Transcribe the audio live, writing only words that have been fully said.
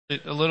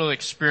A little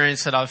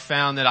experience that I've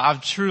found that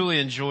I've truly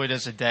enjoyed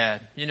as a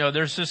dad. You know,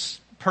 there's just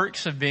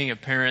perks of being a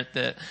parent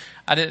that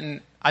I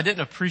didn't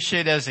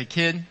appreciate as a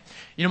kid.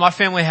 You know, my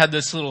family had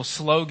this little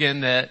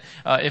slogan that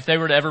if they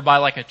were to ever buy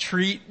like a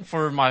treat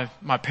for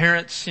my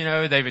parents, you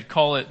know, they would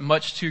call it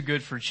much too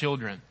good for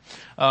children.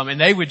 And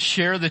they would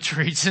share the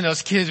treats, and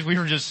us kids, we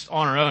were just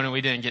on our own and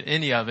we didn't get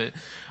any of it.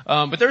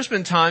 But there's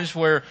been times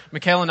where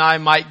Michaela and I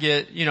might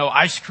get, you know,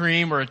 ice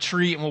cream or a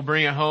treat, and we'll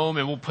bring it home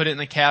and we'll put it in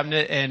the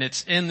cabinet, and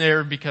it's in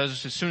there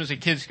because as soon as the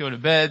kids go to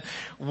bed,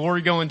 we're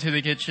going to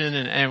the kitchen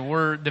and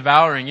we're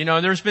devouring. You know,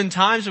 there's been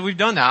times that we've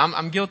done that.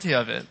 I'm guilty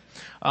of it.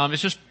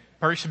 It's just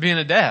perks of being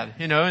a dad,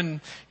 you know,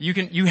 and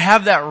you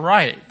have that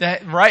right.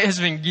 That right has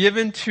been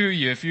given to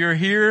you. If you're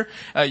here,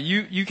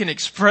 you can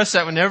express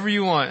that whenever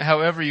you want,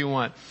 however you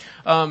want.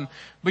 But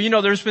you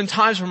know, there's been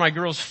times where my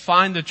girls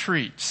find the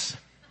treats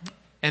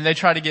and they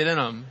try to get in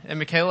them, and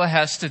Michaela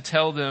has to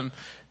tell them,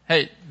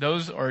 hey,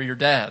 those are your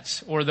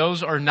dad's, or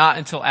those are not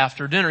until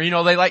after dinner. You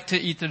know, they like to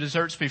eat the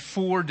desserts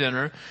before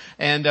dinner,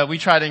 and we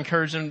try to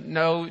encourage them,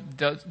 no,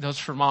 those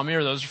are for mommy,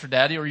 or those are for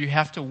daddy, or you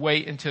have to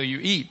wait until you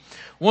eat.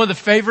 One of the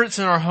favorites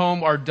in our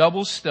home are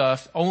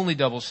only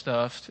double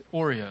stuffed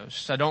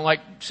Oreos. I don't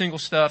like single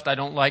stuffed. I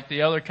don't like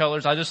the other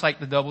colors. I just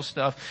like the double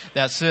stuffed.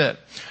 That's it.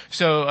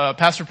 So,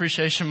 Pastor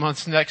Appreciation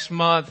Month's next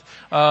month.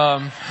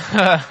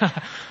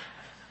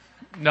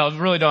 No,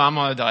 really don't. I'm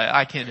on a diet.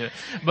 I can't do it.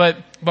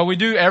 But we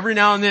do every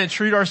now and then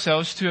treat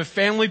ourselves to a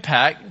family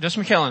pack. Just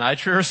Michaela and I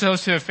treat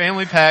ourselves to a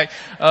family pack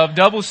of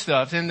double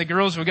stuffed. And the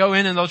girls will go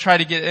in and they'll try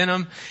to get in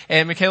them.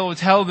 And Michaela will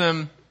tell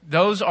them,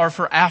 those are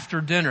for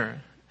after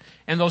dinner.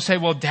 And they'll say,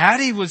 well,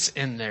 Daddy was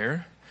in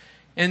there.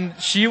 And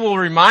she will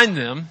remind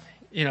them,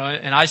 you know,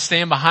 and I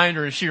stand behind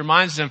her and she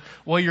reminds them,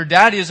 well, your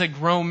daddy is a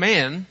grown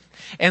man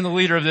and the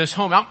leader of this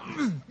home.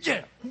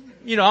 Yeah.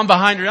 You know, I'm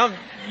behind her.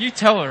 You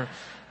tell her.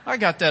 I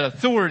got that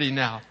authority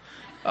now.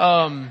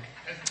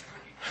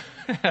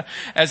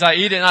 As I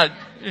eat it,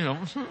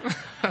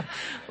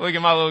 look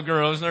at my little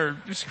girls, they're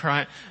just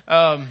crying.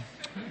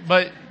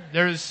 But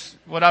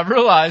what I've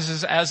realized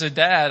is as a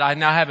dad, I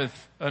now have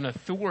an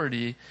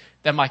authority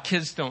that my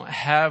kids don't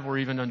have or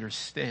even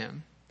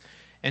understand.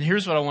 And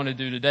here's what I want to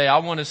do today. I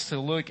want us to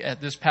look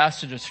at this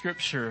passage of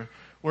scripture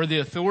where the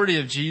authority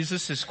of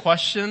Jesus is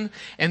questioned,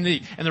 and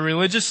the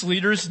religious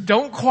leaders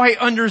don't quite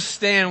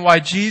understand why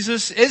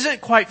Jesus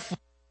isn't quite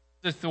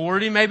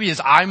authority, maybe as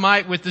I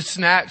might with the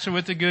snacks or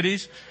with the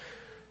goodies.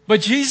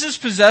 But Jesus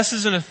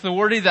possesses an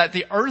authority that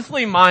the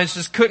earthly minds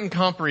just couldn't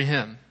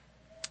comprehend.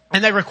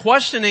 And they were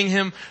questioning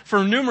him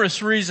for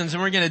numerous reasons,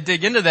 and we're going to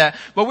dig into that.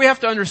 But we have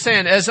to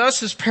understand, as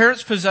us as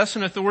parents possess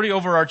an authority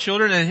over our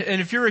children,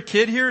 and if you're a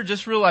kid here,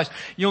 just realize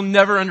you'll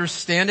never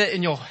understand it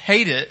and you'll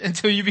hate it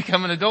until you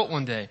become an adult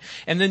one day.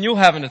 And then you'll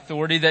have an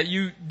authority that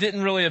you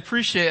didn't really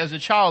appreciate as a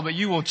child, but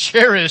you will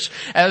cherish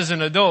as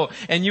an adult,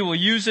 and you will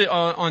use it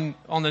on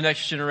the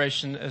next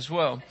generation as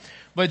well.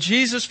 But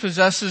Jesus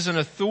possesses an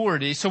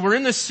authority. So we're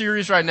in this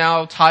series right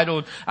now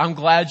titled, I'm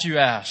Glad You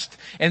Asked.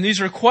 And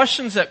these are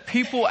questions that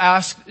people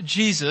asked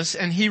Jesus,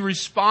 and he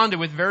responded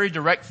with very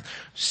direct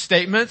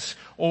statements,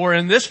 or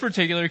in this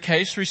particular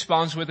case,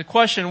 responds with a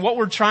question. What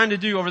we're trying to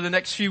do over the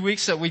next few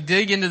weeks that we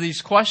dig into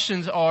these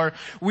questions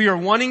we are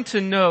wanting to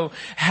know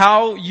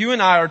how you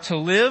and I are to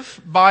live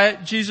by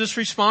Jesus'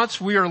 response.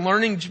 We are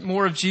learning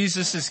more of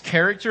Jesus'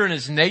 character and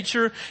his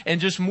nature,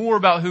 and just more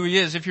about who he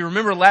is. If you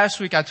remember last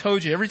week, I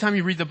told you, every time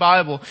you read the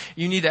Bible,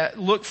 you need to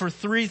look for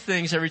three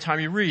things every time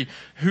you read.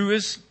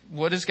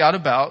 What is God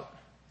about?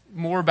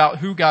 More about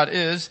who God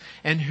is,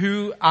 and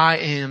who I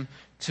am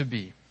to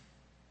be.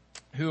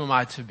 Who am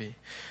I to be?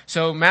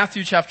 So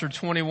Matthew chapter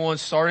 21,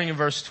 starting in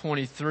verse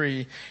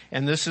 23,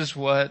 and this is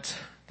what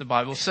the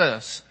Bible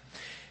says.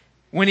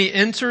 When he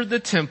entered the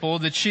temple,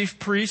 the chief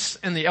priests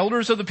and the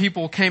elders of the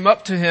people came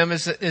up to him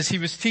as he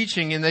was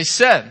teaching, and they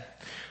said,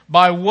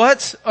 by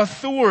what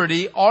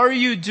authority are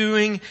you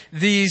doing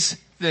these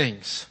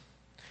things?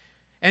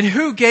 And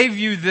who gave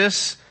you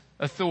this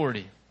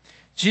authority?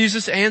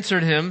 Jesus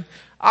answered him,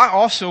 I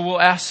also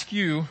will ask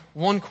you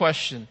one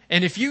question.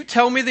 And if you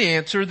tell me the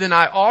answer, then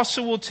I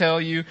also will tell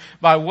you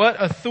by what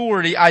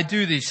authority I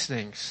do these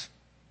things.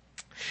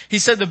 He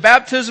said, the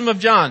baptism of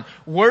John,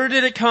 where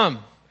did it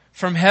come?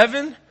 From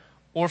heaven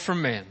or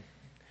from man?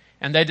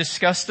 And they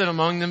discussed it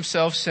among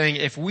themselves, saying,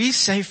 if we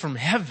say from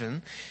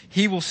heaven,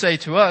 he will say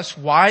to us,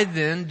 why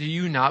then do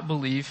you not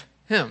believe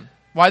him?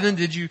 Why then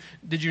did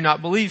you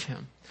not believe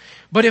him?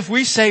 But if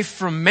we say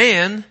from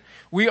man,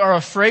 we are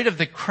afraid of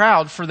the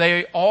crowd, for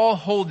they all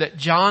hold that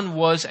John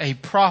was a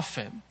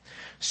prophet.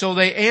 So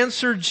they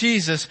answered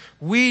Jesus,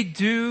 we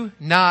do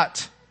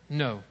not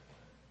know.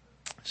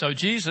 So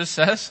Jesus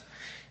says,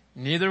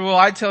 neither will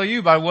I tell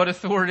you by what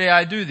authority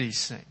I do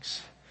these things.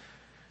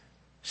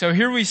 So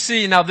here we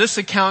see, now this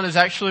account is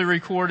actually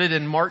recorded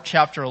in Mark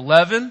chapter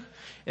 11.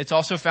 It's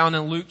also found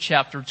in Luke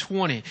chapter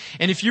 20.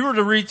 And if you were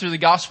to read through the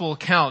gospel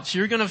accounts,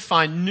 you're going to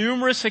find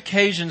numerous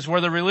occasions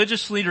where the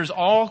religious leaders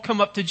all come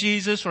up to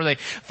Jesus, or they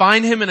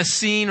find him in a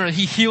scene, or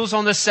he heals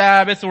on the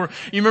Sabbath, or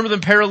you remember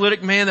the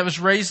paralytic man that was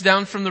raised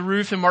down from the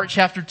roof in Mark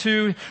chapter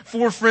 2.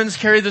 4 friends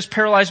carry this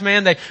paralyzed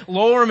man. They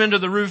lower him into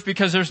the roof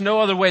because there's no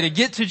other way to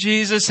get to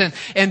Jesus.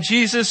 And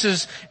Jesus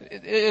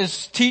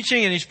is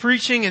teaching and he's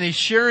preaching and he's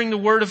sharing the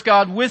word of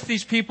God with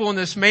these people, and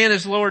this man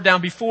is lowered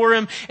down before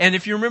him. And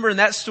if you remember in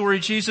that story,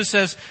 Jesus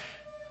says,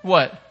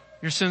 what?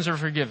 Your sins are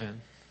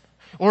forgiven.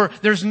 Or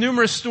there's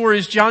numerous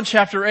stories, John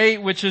chapter 8,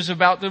 which is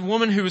about the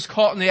woman who was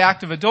caught in the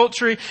act of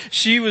adultery.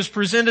 She was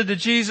presented to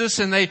Jesus,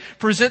 and they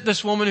present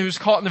this woman who was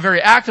caught in the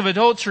very act of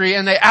adultery,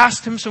 and they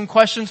asked him some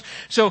questions.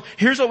 So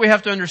here's what we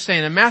have to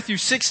understand. In Matthew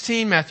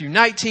 16, Matthew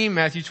 19,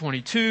 Matthew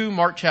 22,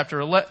 Mark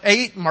chapter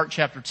 8, Mark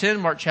chapter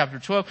 10, Mark chapter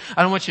 12.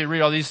 I don't want you to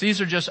read all these.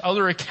 These are just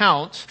other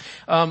accounts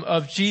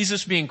of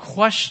Jesus being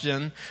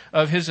questioned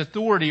of his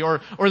authority, or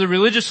the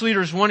religious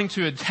leaders wanting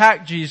to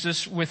attack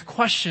Jesus with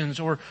questions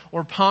or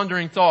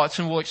pondering thoughts.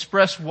 And we'll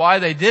express why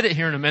they did it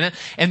here in a minute.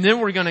 And then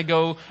we're going to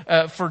go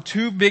for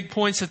 2 big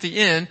points at the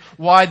end,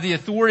 why the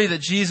authority that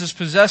Jesus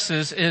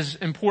possesses is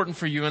important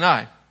for you and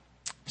I.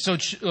 So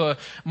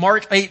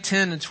Mark 8,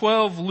 10, and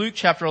 12, Luke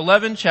chapter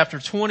 11, chapter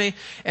 20,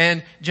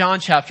 and John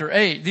chapter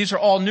 8. These are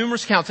all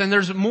numerous accounts, and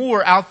there's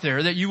more out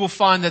there that you will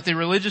find that the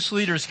religious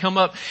leaders come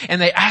up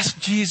and they ask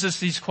Jesus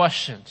these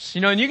questions.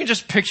 And you can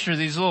just picture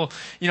these little,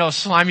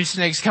 slimy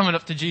snakes coming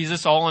up to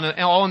Jesus all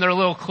in their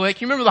little clique.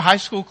 You remember the high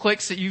school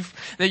cliques that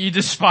you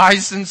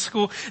despised in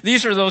school?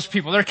 These are those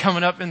people. They're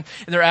coming up and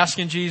they're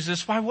asking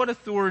Jesus, by what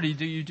authority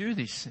do you do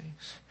these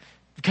things?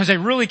 Because they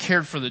really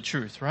cared for the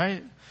truth,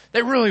 right?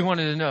 They really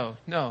wanted to know.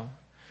 No.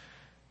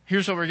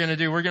 Here's what we're going to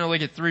do. We're going to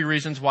look at 3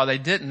 reasons why they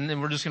didn't,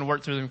 and we're just going to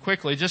work through them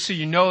quickly, just so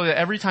you know that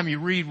every time you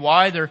read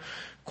why they're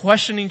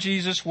questioning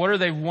Jesus, what are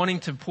they wanting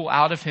to pull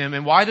out of him,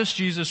 and why does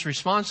Jesus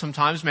respond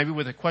sometimes maybe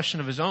with a question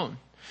of his own?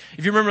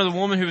 If you remember the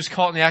woman who was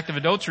caught in the act of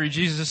adultery,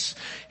 Jesus,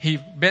 he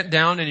bent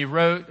down and he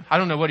wrote. I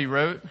don't know what he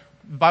wrote.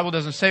 The Bible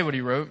doesn't say what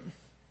he wrote.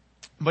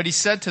 But he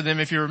said to them,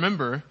 if you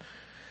remember,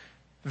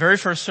 the very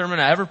first sermon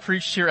I ever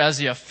preached here as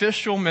the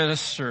official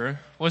minister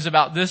was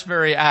about this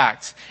very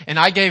act. And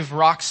I gave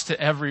rocks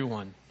to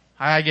everyone.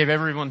 I gave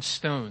everyone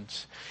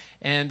stones.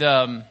 And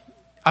I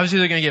was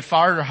either going to get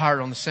fired or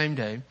hired on the same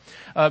day.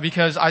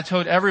 Because I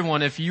told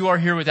everyone, if you are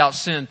here without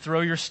sin,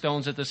 throw your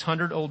stones at this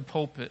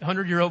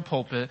 100-year-old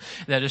pulpit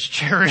that is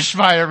cherished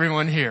by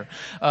everyone here.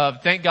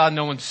 Thank God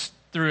no one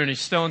threw any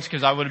stones,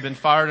 because I would have been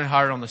fired and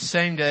hired on the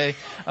same day,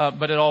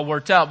 but it all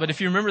worked out. But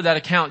if you remember that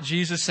account,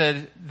 Jesus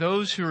said,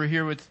 those who are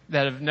here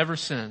that have never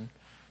sinned,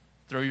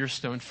 throw your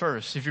stone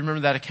first. If you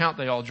remember that account,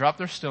 they all dropped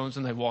their stones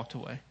and they walked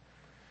away.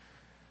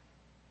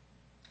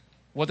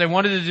 What they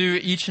wanted to do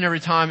each and every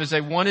time is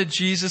they wanted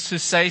Jesus to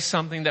say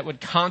something that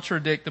would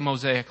contradict the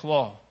Mosaic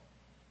law.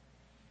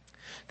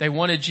 They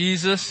wanted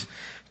Jesus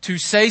to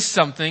say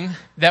something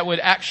that would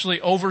actually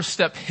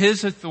overstep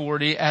his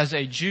authority as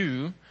a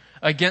Jew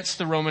against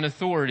the Roman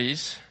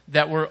authorities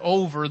that were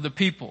over the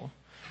people.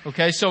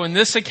 Okay, so in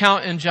this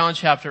account in John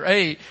chapter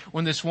 8,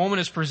 when this woman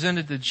is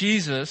presented to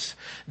Jesus,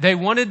 they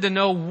wanted to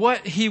know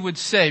what he would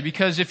say,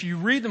 because if you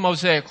read the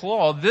Mosaic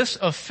law, this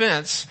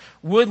offense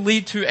would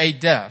lead to a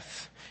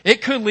death.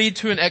 It could lead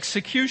to an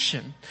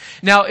execution.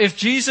 Now, if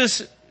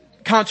Jesus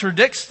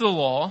contradicts the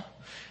law,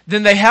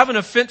 then they have an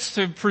offense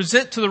to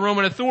present to the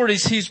Roman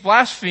authorities. He's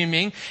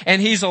blaspheming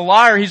and he's a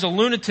liar, he's a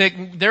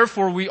lunatic,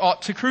 therefore we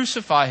ought to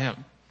crucify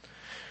him.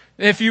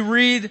 If you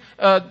read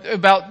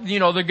about,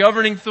 the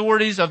governing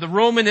authorities of the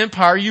Roman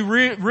Empire, you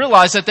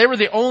realize that they were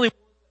the only ones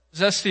that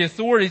possessed the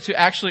authority to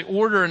actually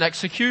order an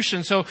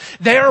execution. So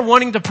they are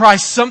wanting to pry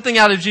something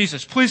out of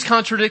Jesus. Please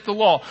contradict the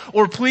law,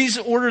 or please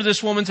order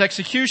this woman's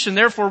execution.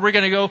 Therefore, we're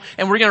going to go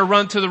and we're going to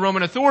run to the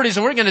Roman authorities,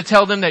 and we're going to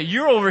tell them that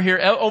you're over here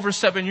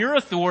overstepping your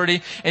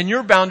authority and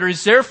your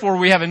boundaries. Therefore,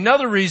 we have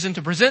another reason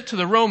to present to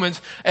the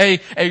Romans an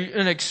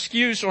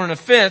excuse or an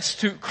offense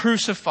to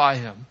crucify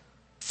him.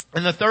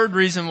 And the third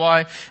reason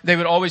why they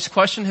would always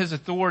question his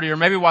authority, or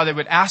maybe why they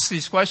would ask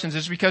these questions,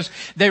 is because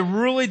they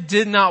really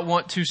did not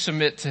want to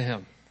submit to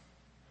him.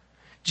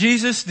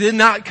 Jesus did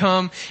not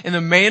come in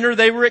the manner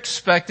they were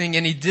expecting,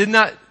 and he did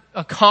not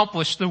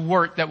accomplish the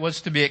work that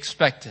was to be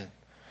expected.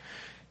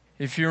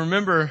 If you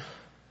remember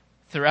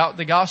throughout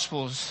the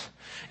Gospels,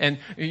 and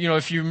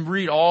if you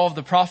read all of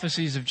the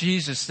prophecies of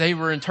Jesus, they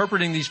were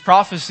interpreting these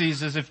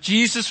prophecies as if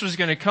Jesus was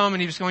going to come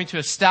and he was going to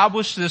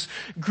establish this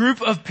group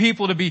of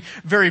people to be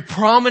very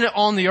prominent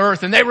on the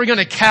earth, and they were going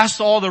to cast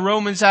all the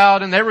Romans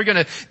out, and they were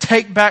going to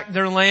take back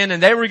their land,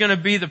 and they were going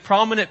to be the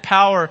prominent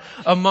power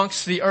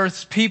amongst the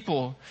earth's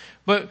people.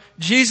 But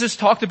Jesus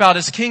talked about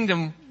his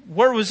kingdom.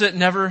 Where was it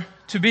never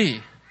to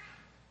be?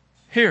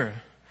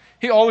 Here.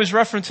 He always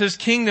referenced his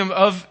kingdom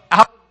of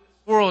out of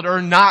this world,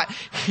 or not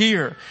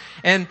here.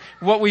 And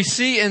what we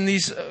see in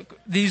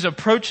these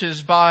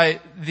approaches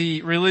by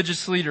the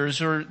religious leaders,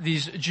 or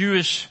these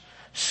Jewish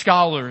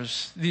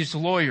scholars, these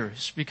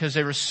lawyers, because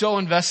they were so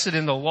invested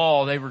in the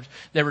law, they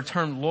were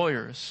termed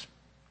lawyers.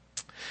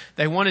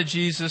 They wanted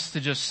Jesus to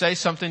just say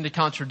something to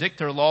contradict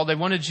their law. They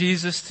wanted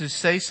Jesus to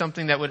say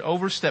something that would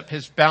overstep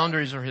his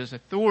boundaries or his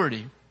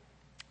authority.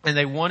 And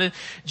they wanted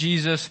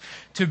Jesus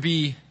to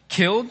be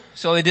killed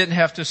so they didn't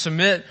have to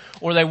submit,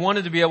 or they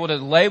wanted to be able to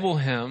label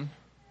him,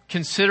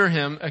 consider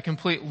him a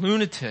complete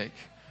lunatic,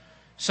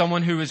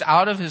 someone who was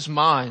out of his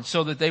mind,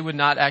 so that they would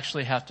not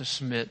actually have to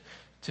submit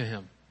to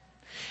him.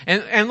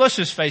 And let's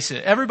just face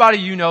it, everybody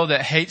you know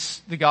that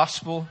hates the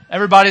gospel,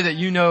 everybody that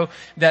you know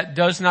that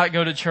does not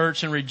go to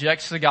church and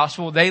rejects the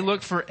gospel, they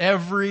look for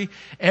every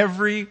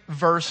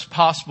verse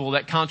possible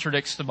that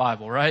contradicts the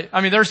Bible, right?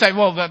 I mean, they're saying,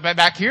 well,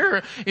 back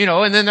here,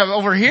 and then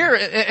over here,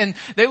 and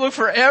they look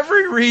for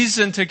every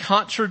reason to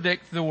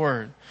contradict the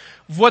word.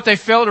 What they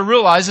fail to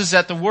realize is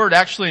that the word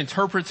actually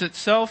interprets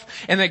itself,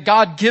 and that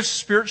God gives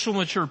spiritual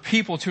mature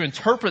people to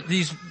interpret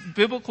these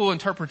biblical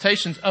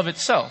interpretations of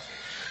itself.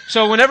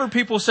 So whenever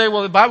people say,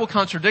 well, the Bible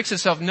contradicts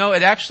itself, no,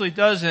 it actually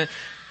doesn't.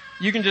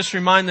 You can just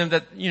remind them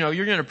that,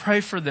 you're going to pray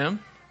for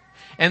them,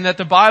 and that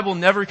the Bible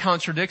never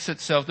contradicts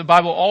itself. The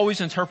Bible always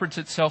interprets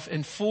itself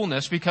in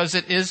fullness because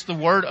it is the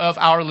word of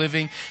our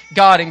living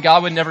God, and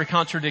God would never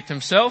contradict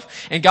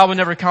himself, and God would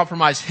never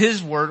compromise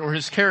his word or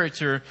his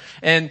character.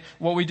 And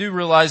what we do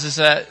realize is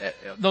that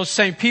those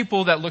same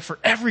people that look for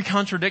every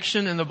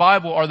contradiction in the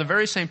Bible are the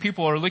very same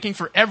people who are looking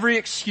for every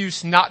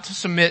excuse not to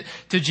submit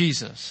to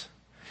Jesus.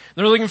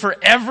 They're looking for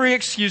every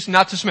excuse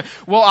not to submit.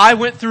 Well, I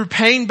went through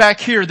pain back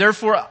here,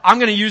 therefore I'm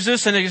going to use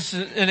this as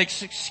an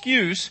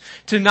excuse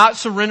to not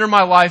surrender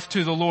my life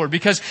to the Lord.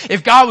 Because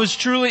if God was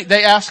truly,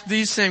 they ask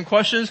these same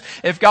questions,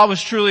 if God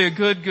was truly a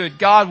good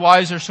God, why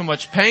is there so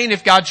much pain?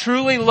 If God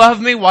truly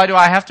loved me, why do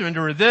I have to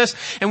endure this?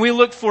 And we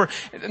look for,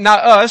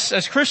 not us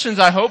as Christians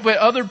I hope, but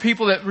other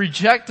people that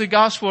reject the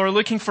gospel are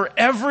looking for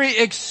every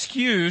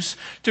excuse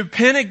to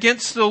pin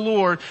against the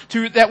Lord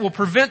that will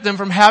prevent them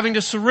from having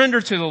to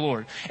surrender to the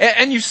Lord.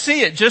 And you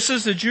see it, just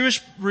as the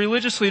Jewish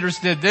religious leaders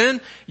did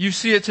then, you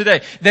see it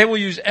today. They will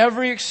use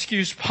every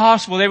excuse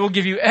possible. They will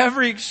give you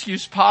every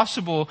excuse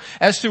possible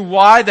as to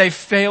why they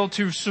fail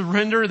to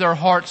surrender their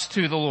hearts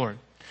to the Lord.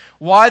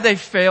 Why they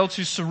fail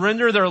to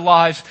surrender their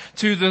lives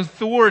to the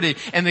authority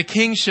and the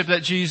kingship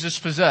that Jesus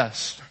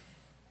possessed.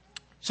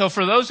 So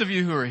for those of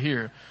you who are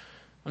here,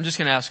 I'm just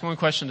going to ask one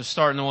question to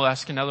start and then we'll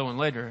ask another one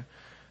later.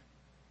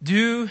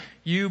 Do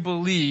you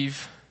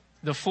believe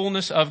the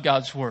fullness of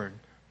God's word?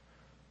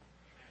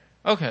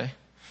 Okay.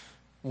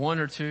 One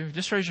or two.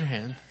 Just raise your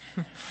hand.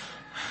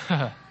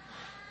 Now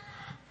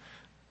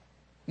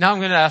I'm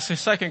going to ask a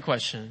second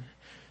question.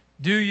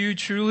 Do you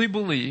truly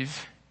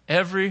believe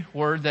every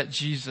word that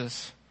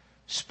Jesus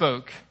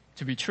spoke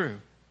to be true?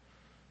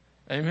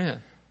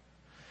 Amen.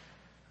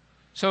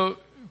 So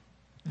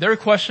they're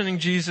questioning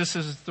Jesus'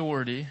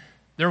 authority.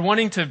 They're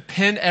wanting to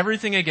pin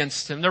everything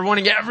against him. They're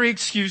wanting every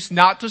excuse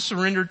not to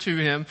surrender to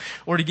him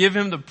or to give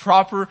him the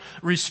proper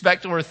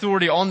respect or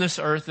authority on this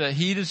earth that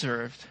he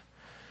deserved.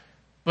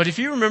 But if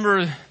you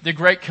remember the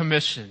Great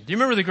Commission, do you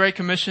remember the Great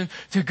Commission?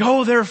 To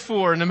go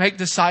therefore and to make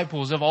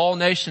disciples of all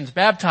nations,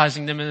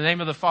 baptizing them in the name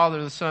of the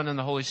Father, the Son, and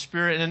the Holy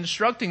Spirit, and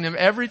instructing them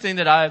everything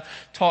that I have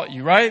taught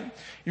you, right?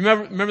 You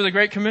remember the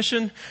Great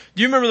Commission?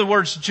 Do you remember the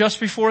words just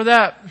before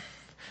that?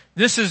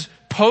 This is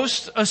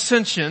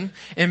post-ascension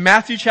in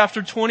Matthew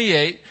chapter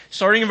 28,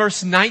 starting in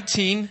verse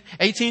 19,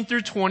 18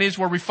 through 20 is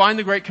where we find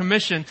the Great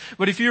Commission.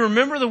 But if you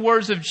remember the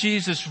words of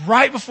Jesus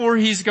right before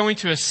he's going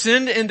to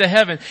ascend into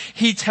heaven,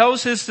 he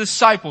tells his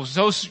disciples,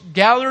 those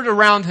gathered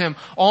around him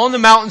on the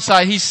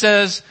mountainside, he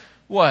says,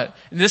 what?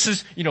 And this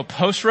is,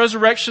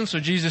 post-resurrection. So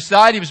Jesus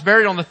died. He was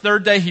buried on the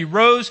third day. He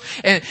rose.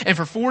 And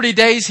for 40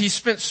 days he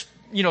spent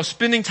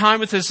spending time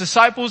with his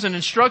disciples and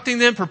instructing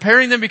them,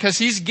 preparing them because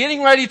he's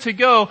getting ready to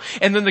go.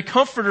 And then the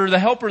Comforter, the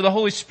Helper, the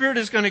Holy Spirit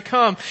is going to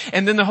come.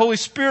 And then the Holy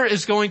Spirit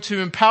is going to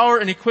empower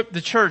and equip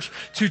the church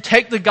to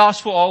take the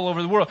gospel all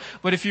over the world.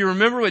 But if you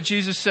remember what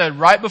Jesus said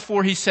right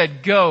before he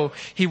said go,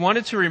 he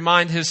wanted to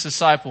remind his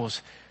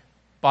disciples,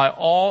 by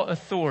all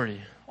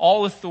authority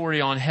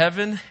on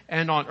heaven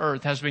and on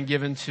earth has been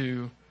given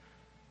to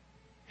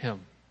him.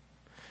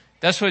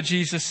 That's what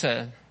Jesus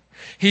said.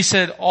 He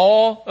said,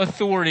 all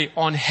authority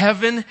on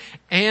heaven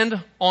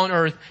and on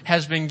earth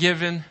has been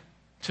given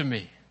to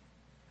me.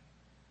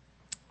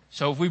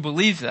 So if we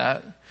believe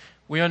that,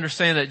 we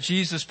understand that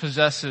Jesus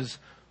possesses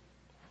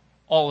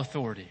all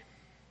authority.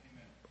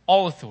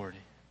 All authority.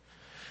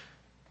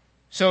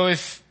 So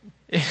if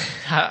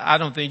I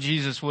don't think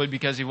Jesus would,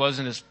 because he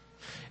wasn't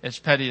as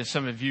petty as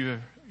some of you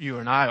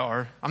and I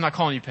are. I'm not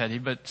calling you petty,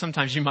 but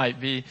sometimes you might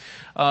be.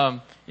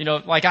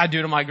 Like I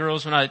do to my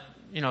girls when I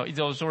eat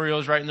those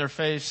Oreos right in their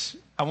face.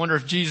 I wonder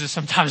if Jesus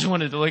sometimes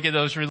wanted to look at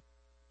those religious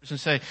and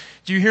say,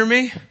 do you hear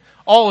me?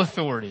 All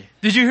authority.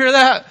 Did you hear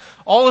that?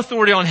 All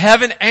authority on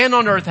heaven and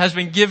on earth has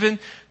been given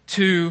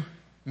to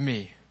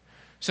me.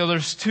 So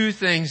there's two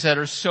things that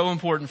are so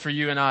important for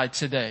you and I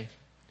today.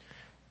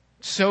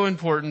 So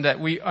important that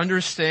we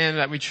understand,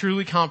 that we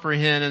truly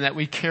comprehend, and that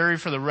we carry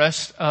for the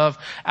rest of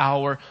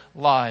our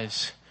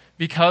lives.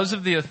 Because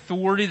of the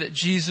authority that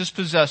Jesus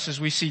possesses,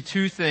 we see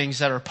two things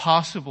that are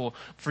possible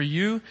for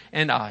you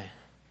and I.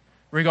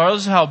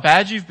 regardless of how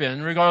bad you've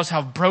been, regardless of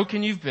how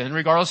broken you've been,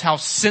 regardless of how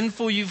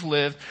sinful you've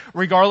lived,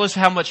 regardless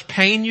of how much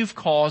pain you've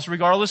caused,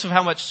 regardless of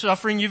how much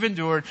suffering you've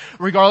endured,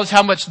 regardless of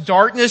how much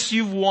darkness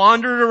you've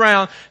wandered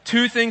around,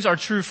 two things are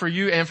true for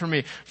you and for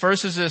me.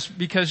 First is this: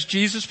 because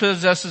Jesus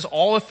possesses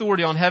all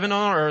authority on heaven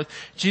and on earth,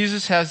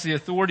 Jesus has the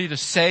authority to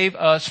save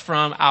us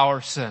from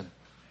our sin.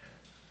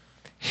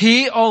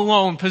 He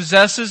alone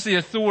possesses the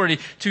authority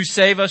to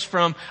save us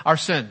from our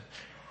sin.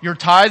 Your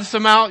tithes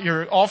amount,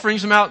 your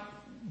offerings amount,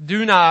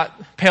 do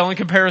not pale in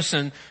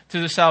comparison to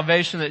the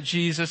salvation that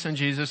Jesus and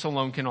Jesus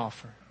alone can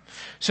offer.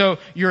 So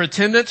your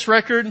attendance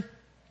record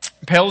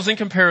pales in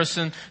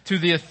comparison to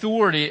the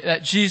authority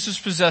that Jesus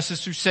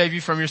possesses to save you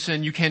from your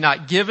sin. You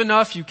cannot give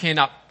enough. You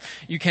cannot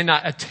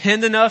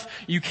attend enough.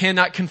 You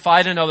cannot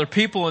confide in other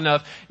people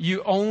enough.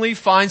 You only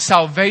find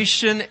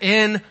salvation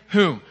in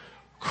whom?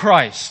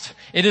 Christ.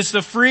 It is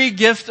the free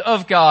gift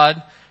of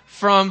God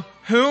from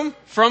whom?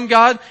 From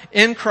God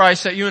in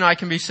Christ, that you and I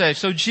can be saved.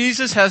 So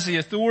Jesus has the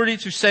authority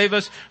to save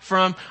us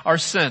from our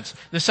sins.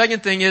 The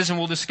second thing is, and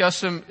we'll discuss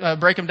them,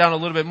 break them down a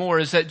little bit more,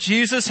 is that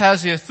Jesus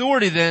has the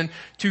authority then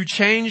to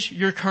change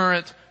your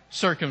current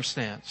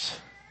circumstance.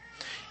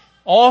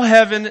 All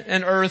heaven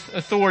and earth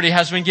authority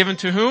has been given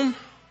to whom?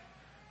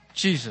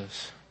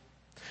 Jesus.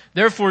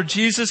 Therefore,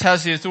 Jesus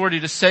has the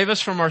authority to save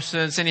us from our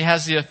sins, and He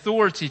has the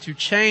authority to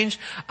change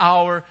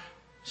our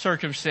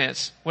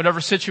circumstance. Whatever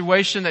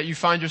situation that you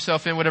find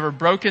yourself in, whatever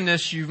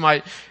brokenness you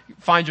might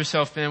find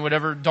yourself in,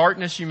 whatever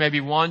darkness you may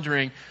be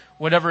wandering,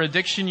 whatever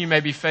addiction you may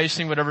be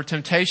facing, whatever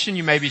temptation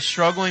you may be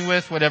struggling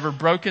with, whatever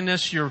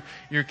brokenness you're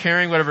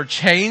carrying, whatever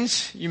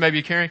chains you may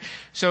be carrying.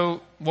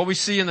 So what we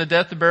see in the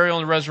death, the burial,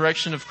 and the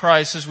resurrection of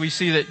Christ is we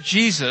see that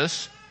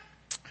Jesus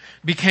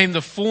became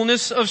the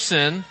fullness of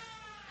sin.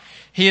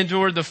 He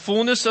endured the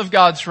fullness of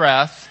God's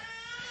wrath.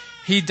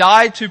 He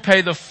died to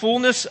pay the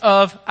fullness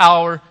of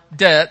our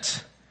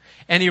debt.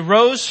 And He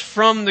rose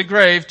from the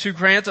grave to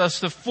grant us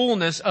the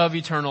fullness of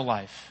eternal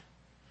life.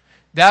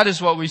 That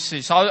is what we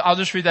see. So I'll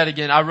just read that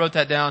again. I wrote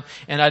that down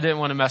and I didn't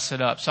want to mess it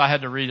up, so I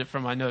had to read it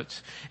from my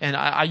notes. And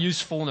I use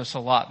fullness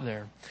a lot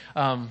there.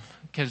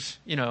 Because,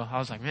 I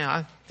was like, man,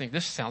 I think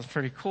this sounds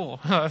pretty cool.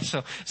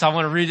 so I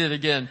want to read it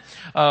again.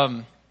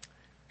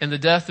 In the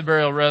death, the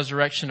burial,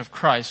 resurrection of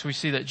Christ, we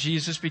see that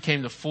Jesus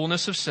became the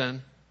fullness of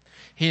sin.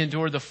 He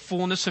endured the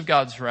fullness of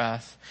God's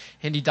wrath,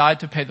 and He died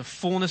to pay the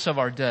fullness of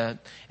our debt,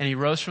 and He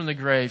rose from the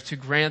grave to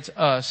grant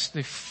us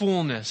the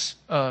fullness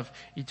of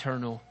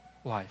eternal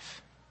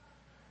life.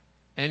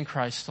 In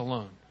Christ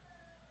alone.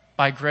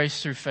 By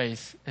grace through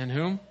faith. In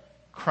whom?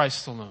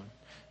 Christ alone.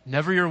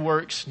 Never your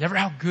works, never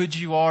how good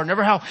you are,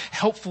 never how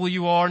helpful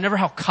you are, never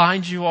how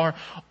kind you are,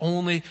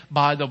 only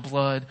by the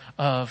blood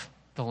of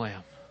the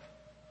Lamb.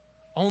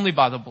 Only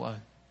by the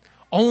blood.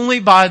 Only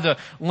by the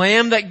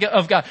Lamb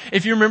of God.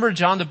 If you remember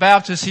John the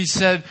Baptist, he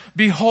said,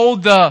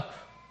 "Behold the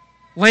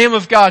Lamb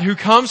of God who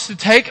comes to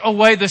take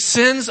away the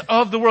sins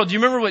of the world." Do you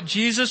remember what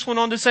Jesus went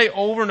on to say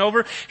over and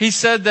over? He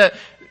said that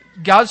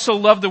God so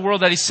loved the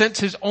world that He sent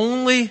His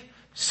only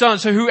Son,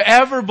 so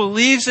whoever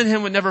believes in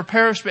Him would never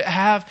perish but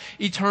have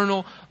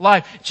eternal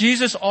life.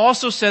 Jesus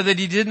also said that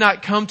He did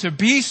not come to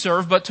be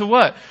served, but to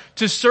what?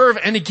 To serve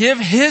and to give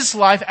His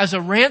life as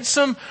a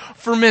ransom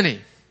for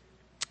many.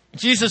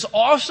 Jesus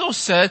also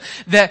said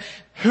that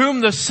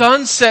whom the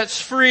Son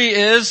sets free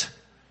is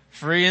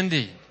free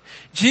indeed.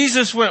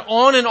 Jesus went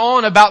on and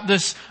on about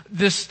this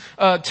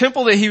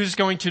temple that He was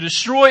going to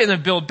destroy and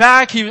then build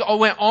back. He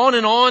went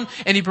on,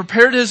 and He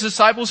prepared His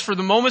disciples for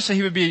the moments that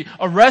He would be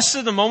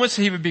arrested, the moments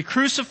that He would be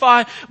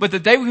crucified, but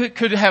that they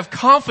could have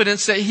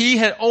confidence that He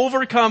had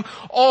overcome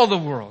all the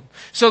world.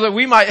 So that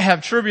we might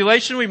have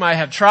tribulation, we might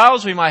have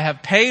trials, we might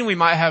have pain, we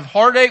might have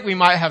heartache, we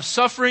might have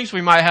sufferings,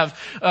 we might have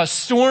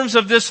storms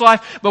of this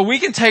life, but we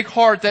can take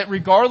heart that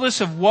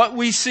regardless of what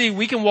we see,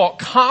 we can walk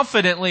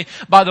confidently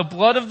by the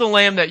blood of the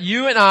Lamb, that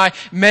you and I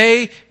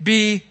may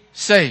be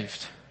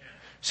saved.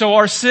 So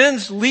our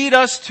sins lead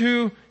us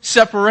to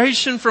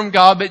separation from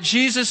God, but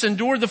Jesus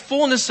endured the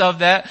fullness of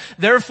that.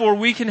 Therefore,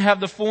 we can have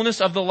the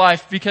fullness of the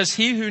life, because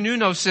He who knew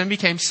no sin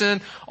became sin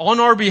on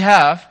our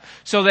behalf,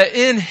 so that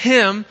in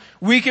Him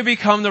we can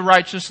become the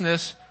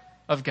righteousness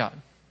of God.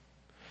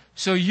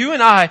 So you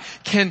and I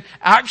can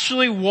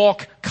actually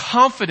walk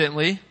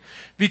confidently,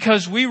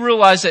 because we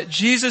realize that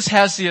Jesus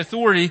has the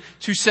authority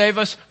to save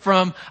us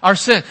from our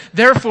sin.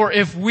 Therefore,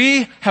 if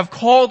we have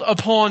called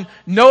upon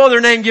no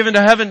other name given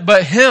to heaven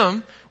but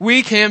Him,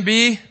 we can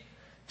be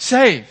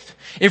saved.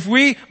 If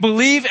we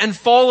believe and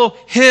follow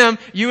Him,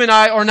 you and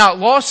I are not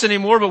lost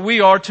anymore, but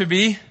we are to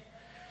be,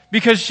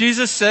 because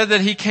Jesus said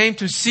that He came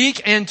to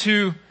seek and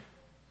to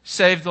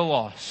save the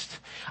lost.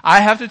 I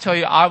have to tell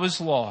you, I was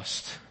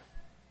lost.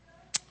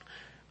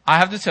 I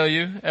have to tell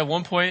you, at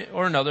one point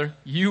or another,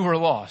 you were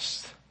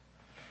lost.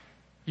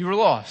 You were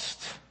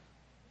lost.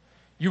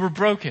 You were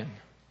broken.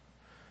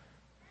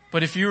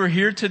 But if you are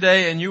here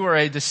today and you are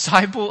a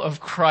disciple of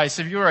Christ,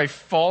 if you are a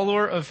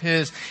follower of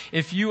His,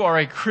 if you are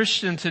a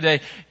Christian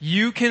today,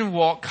 you can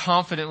walk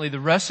confidently the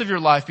rest of your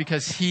life,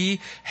 because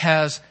He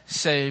has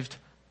saved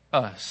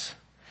us.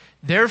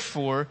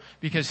 Therefore,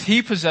 because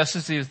he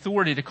possesses the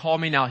authority to call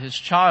me now his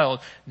child,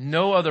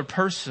 no other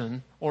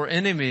person or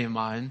enemy of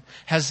mine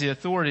has the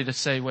authority to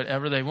say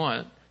whatever they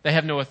want. They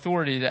have no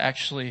authority to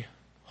actually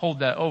hold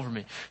that over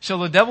me. So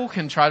the devil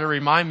can try to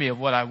remind me of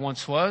what I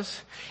once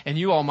was, and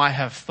you all might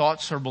have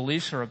thoughts or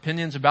beliefs or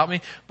opinions about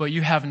me, but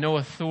you have no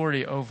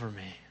authority over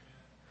me.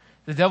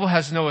 The devil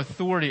has no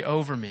authority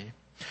over me.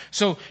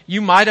 So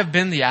you might have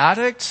been the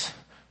addict,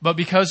 but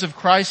because of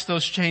Christ,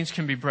 those chains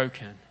can be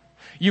broken.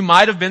 You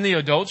might have been the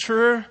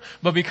adulterer,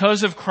 but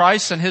because of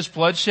Christ and his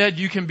bloodshed,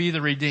 you can be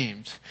the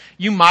redeemed.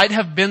 You might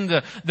have been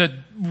the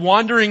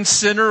wandering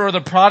sinner or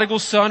the prodigal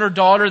son or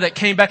daughter that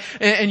came back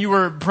and you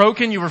were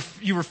broken, you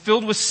were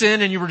filled with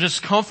sin and you were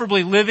just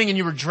comfortably living and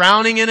you were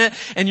drowning in it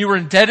and you were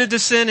indebted to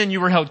sin and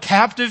you were held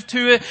captive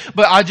to it.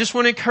 But I just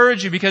want to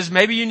encourage you because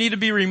maybe you need to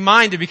be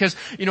reminded because,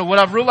 what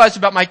I've realized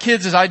about my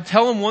kids is I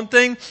tell them one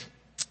thing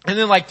and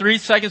then like 3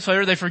 seconds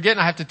later they forget and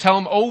I have to tell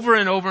them over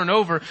and over and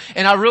over.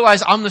 And I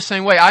realize I'm the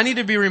same way. I need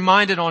to be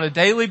reminded on a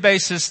daily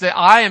basis that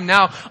I am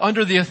now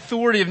under the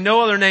authority of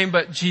no other name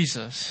but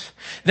Jesus.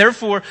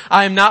 Therefore,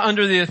 I am not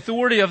under the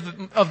authority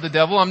of the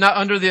devil. I'm not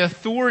under the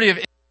authority of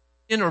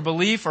or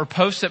belief or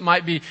posts that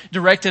might be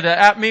directed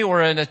at me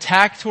or an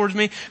attack towards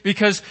me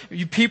because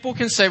people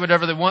can say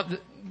whatever they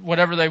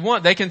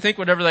want. They can think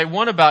whatever they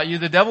want about you.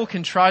 The devil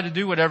can try to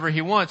do whatever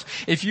he wants.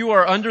 If you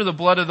are under the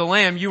blood of the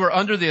Lamb, you are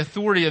under the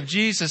authority of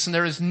Jesus, and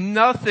there is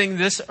nothing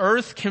this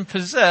earth can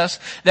possess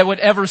that would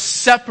ever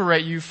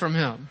separate you from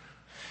him.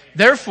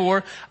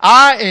 Therefore,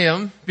 I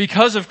am,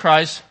 because of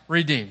Christ,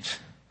 redeemed.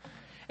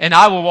 And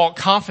I will walk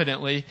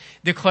confidently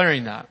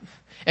declaring that.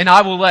 And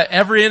I will let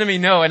every enemy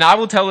know, and I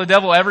will tell the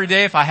devil every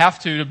day if I have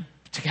to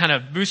kind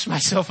of boost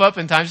myself up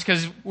in times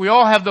because we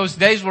all have those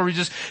days where we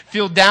just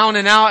feel down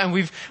and out and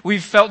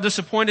we've felt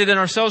disappointed in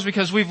ourselves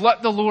because we've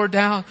let the Lord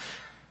down.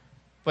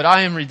 But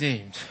I am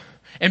redeemed.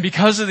 And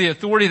because of the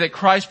authority that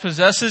Christ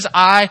possesses,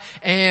 I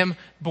am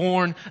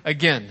born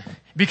again.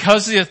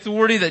 Because of the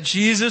authority that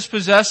Jesus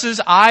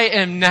possesses, I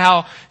am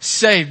now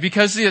saved.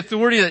 Because of the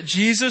authority that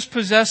Jesus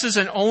possesses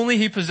and only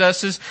he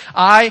possesses,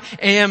 I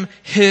am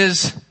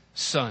his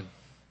son.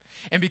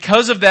 And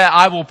because of that,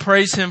 I will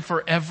praise him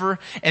forever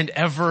and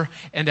ever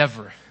and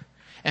ever.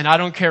 And I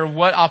don't care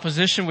what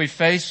opposition we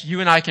face,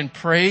 you and I can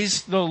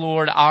praise the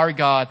Lord our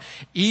God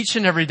each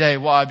and every day.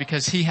 Why?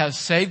 Because he has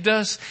saved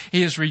us,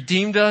 he has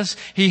redeemed us,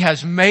 he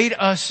has made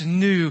us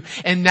new,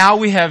 and now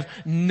we have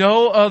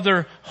no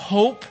other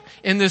hope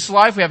in this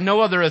life. We have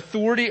no other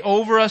authority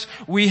over us.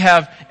 We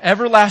have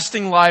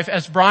everlasting life.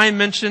 As Brian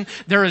mentioned,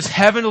 there is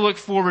heaven to look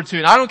forward to.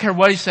 And I don't care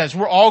what he says,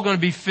 we're all going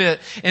to be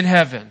fit in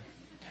heaven.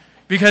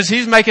 Because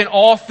he's making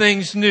all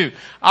things new.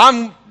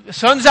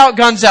 Sun's out,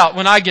 guns out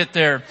when I get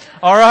there.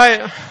 All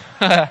right?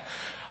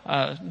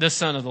 The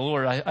Son of the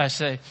Lord, I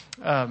say.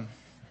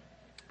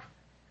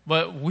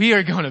 But we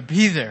are going to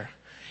be there.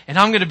 And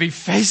I'm going to be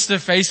face to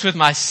face with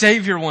my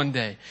Savior one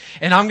day.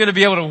 And I'm going to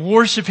be able to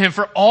worship him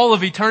for all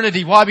of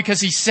eternity. Why? Because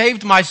he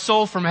saved my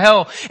soul from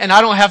hell. And I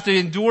don't have to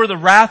endure the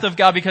wrath of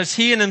God because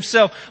he in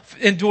himself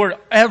endured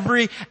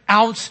every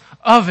ounce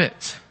of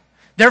it.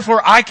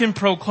 Therefore, I can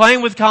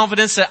proclaim with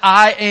confidence that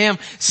I am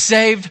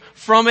saved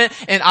from it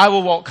and I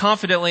will walk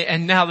confidently.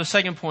 And now the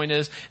second point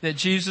is that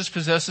Jesus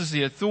possesses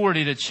the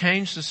authority to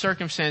change the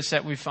circumstance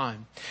that we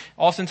find.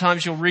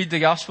 Oftentimes you'll read the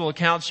gospel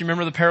accounts. You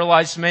remember the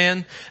paralyzed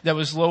man that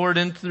was lowered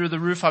in through the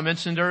roof I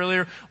mentioned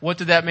earlier? What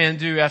did that man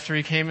do after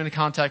he came into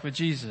contact with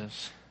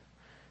Jesus?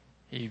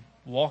 He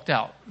walked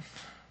out.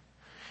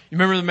 You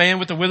remember the man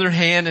with the withered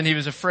hand and he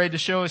was afraid to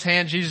show his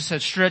hand? Jesus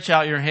said, stretch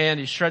out your hand.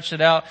 He stretched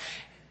it out.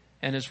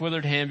 And his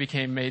withered hand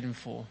became made and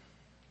full.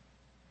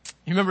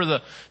 You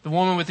remember the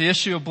woman with the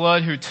issue of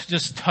blood who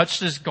just touched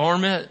his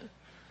garment?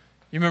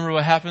 You remember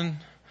what happened?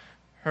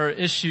 Her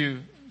issue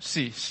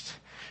ceased.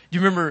 Do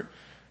you remember,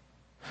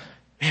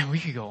 man, we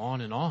could go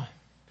on and on.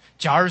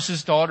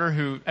 Jairus' daughter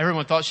who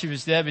everyone thought she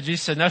was dead, but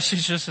Jesus said, no,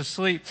 she's just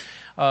asleep.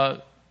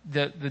 The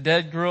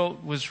dead girl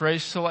was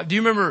raised to life. Do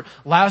you remember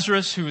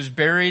Lazarus who was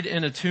buried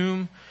in a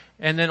tomb?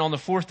 And then on the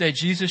fourth day,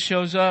 Jesus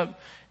shows up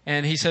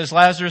and he says,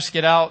 Lazarus,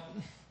 get out.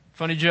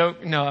 Funny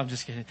joke? No, I'm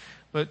just kidding.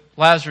 But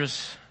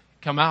Lazarus,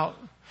 come out.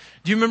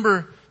 Do you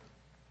remember,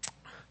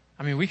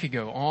 we could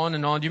go on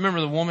and on. Do you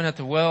remember the woman at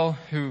the well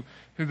who'd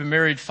been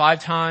married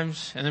 5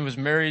 times and then was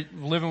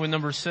living with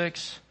number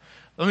 6?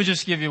 Let me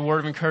just give you a word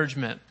of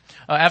encouragement.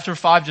 After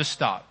 5, just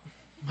stop.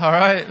 All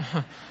right?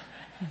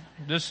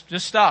 Just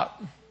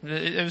stop.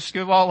 It was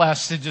good while it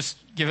lasted. Just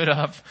give it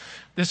up.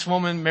 This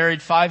woman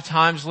married 5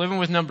 times, living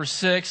with number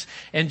 6,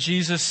 and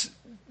Jesus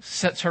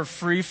sets her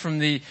free from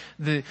the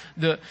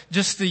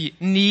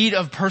need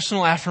of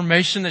personal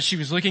affirmation that she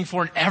was looking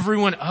for in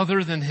everyone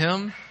other than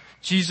him.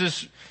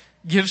 Jesus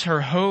gives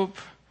her hope.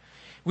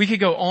 We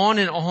could go on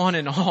and on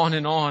and on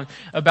and on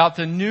about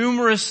the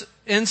numerous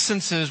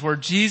instances where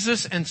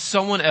Jesus and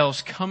someone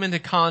else come into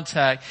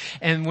contact,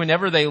 and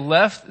whenever they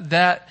left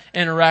that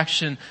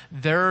interaction,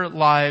 their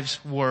lives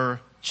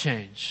were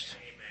changed.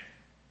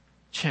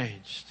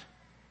 Changed.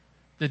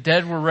 The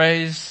dead were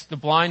raised, the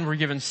blind were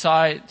given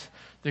sight,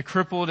 The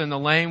crippled and the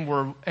lame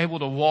were able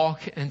to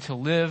walk and to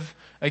live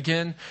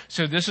again.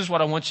 So this is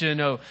what I want you to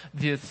know.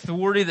 The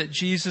authority that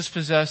Jesus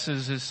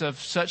possesses is of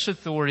such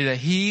authority that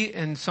He,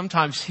 and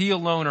sometimes He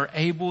alone, are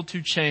able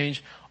to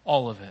change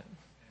all of it.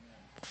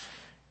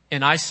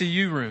 In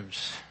ICU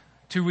rooms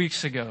 2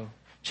 weeks ago,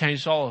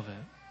 changed all of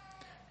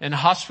it. In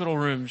hospital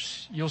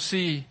rooms, you'll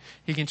see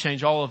He can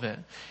change all of it.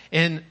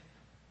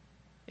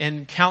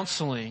 In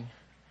counseling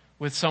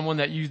with someone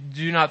that you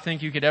do not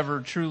think you could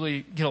ever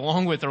truly get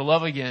along with or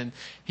love again,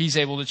 He's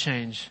able to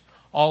change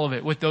all of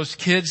it. With those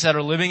kids that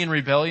are living in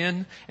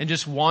rebellion and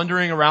just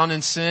wandering around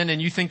in sin,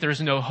 and you think there's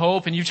no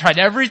hope, and you've tried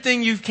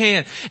everything you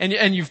can,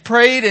 and you've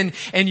prayed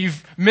and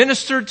you've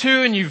ministered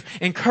to, and you've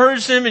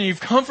encouraged them, and you've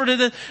comforted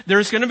them,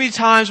 there's going to be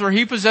times where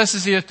He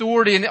possesses the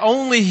authority, and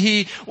only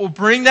He will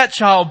bring that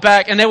child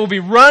back, and they will be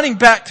running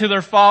back to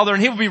their father,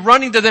 and He will be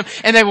running to them,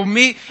 and they will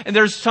meet. And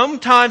there's some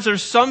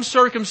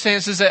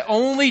circumstances that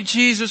only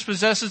Jesus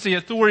possesses the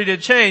authority to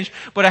change,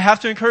 but I have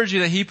to encourage you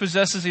that He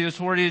possesses the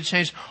authority to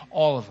change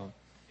all of them.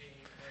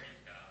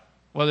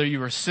 Whether you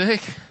were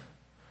sick,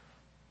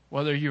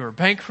 whether you were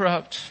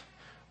bankrupt,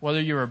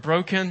 whether you were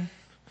broken,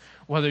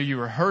 whether you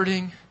were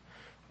hurting,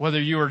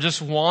 whether you were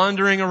just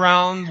wandering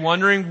around,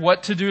 wondering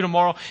what to do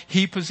tomorrow,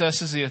 He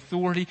possesses the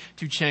authority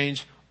to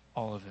change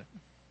all of it.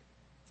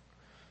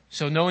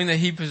 So knowing that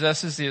He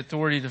possesses the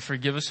authority to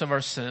forgive us of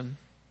our sin,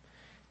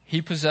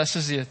 He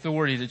possesses the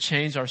authority to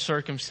change our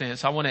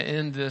circumstance. I want to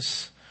end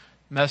this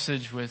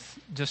message with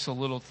just a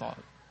little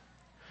thought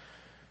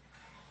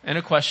and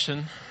a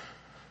question.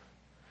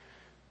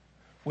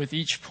 With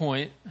each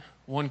point,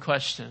 one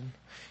question.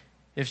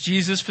 If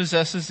Jesus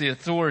possesses the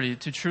authority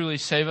to truly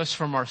save us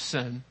from our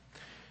sin,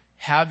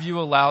 have you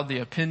allowed the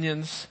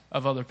opinions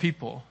of other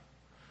people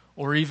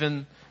or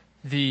even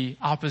the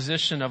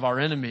opposition of our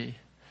enemy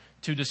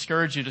to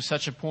discourage you to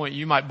such a point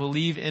you might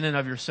believe in and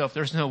of yourself,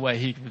 there's no way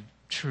He would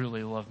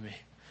truly love me.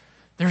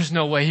 There's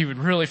no way He would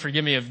really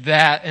forgive me of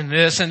that and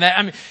this and that.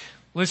 I mean,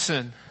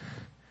 listen,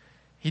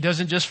 He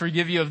doesn't just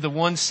forgive you of the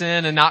one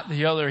sin and not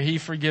the other. He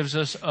forgives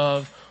us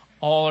of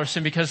all our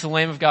sin, because the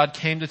Lamb of God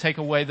came to take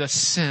away the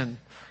sin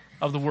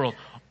of the world.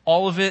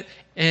 All of it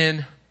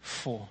in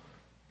full.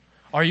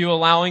 Are you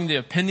allowing the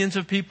opinions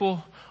of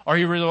people? Are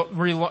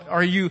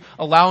you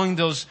allowing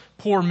those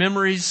poor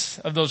memories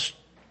of those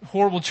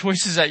horrible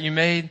choices that you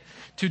made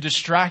to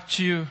distract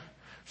you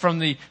from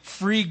the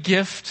free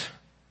gift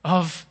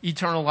of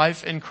eternal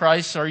life in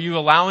Christ? Are you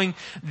allowing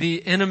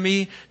the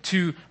enemy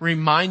to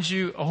remind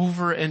you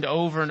over and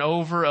over and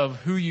over of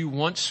who you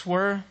once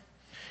were?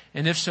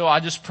 And if so,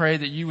 I just pray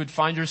that you would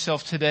find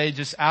yourself today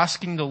just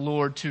asking the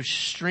Lord to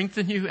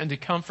strengthen you and to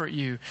comfort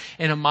you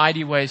in a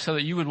mighty way, so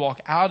that you would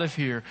walk out of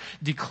here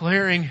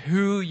declaring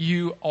who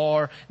you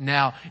are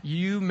now.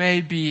 You may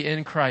be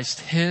in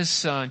Christ, His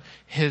son,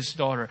 His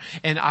daughter.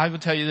 And I will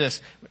tell you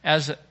this,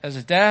 as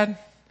a dad,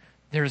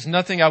 there is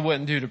nothing I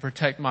wouldn't do to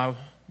protect my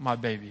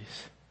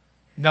babies.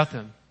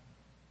 Nothing.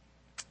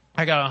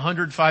 I got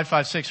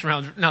 105.56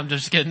 rounds. No, I'm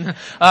just kidding.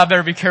 I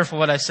better be careful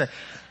what I say.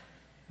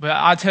 But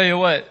I tell you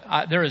what,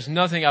 there is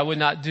nothing I would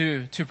not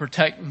do to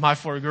protect my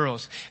 4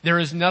 girls. There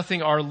is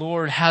nothing our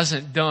Lord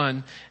hasn't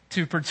done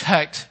to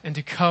protect and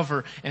to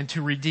cover and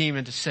to redeem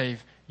and to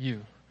save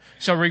you.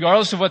 So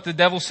regardless of what the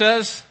devil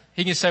says,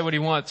 he can say what he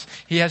wants.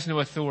 He has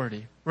no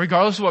authority.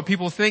 Regardless of what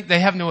people think,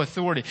 they have no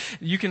authority.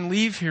 You can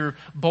leave here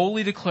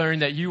boldly declaring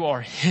that you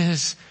are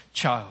His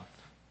child.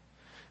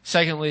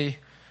 Secondly,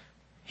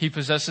 He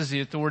possesses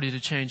the authority to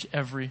change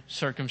every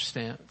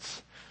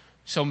circumstance.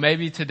 So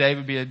maybe today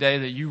would be a day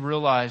that you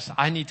realize,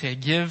 I need to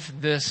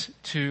give this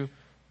to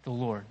the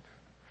Lord.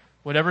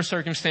 Whatever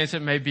circumstance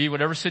it may be,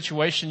 whatever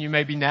situation you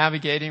may be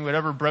navigating,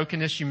 whatever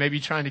brokenness you may be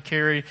trying to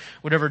carry,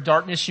 whatever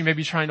darkness you may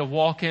be trying to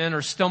walk in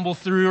or stumble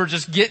through or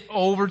just get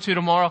over to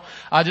tomorrow,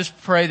 I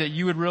just pray that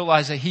you would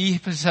realize that He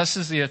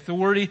possesses the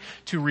authority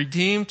to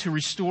redeem, to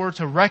restore,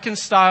 to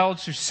reconcile,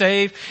 to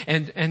save,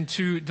 and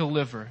to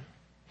deliver.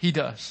 He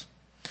does.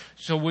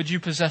 So would you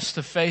possess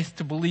the faith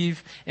to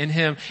believe in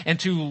Him and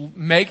to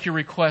make your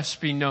requests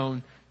be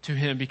known to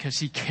Him, because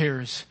He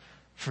cares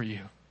for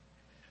you.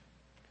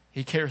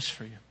 He cares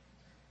for you.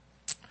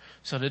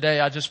 So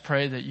today I just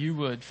pray that you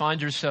would find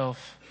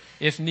yourself,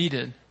 if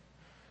needed,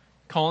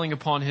 calling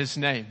upon His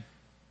name.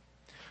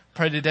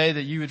 Pray today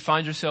that you would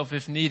find yourself,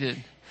 if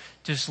needed,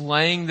 just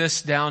laying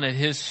this down at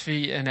His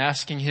feet and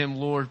asking Him,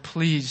 Lord,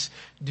 please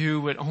do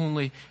what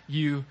only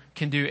You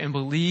can do, and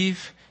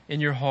believe in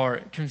your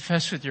heart,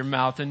 confess with your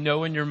mouth, and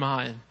know in your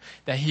mind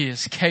that He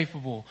is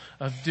capable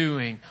of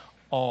doing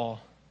all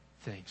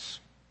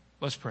things.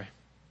 Let's pray.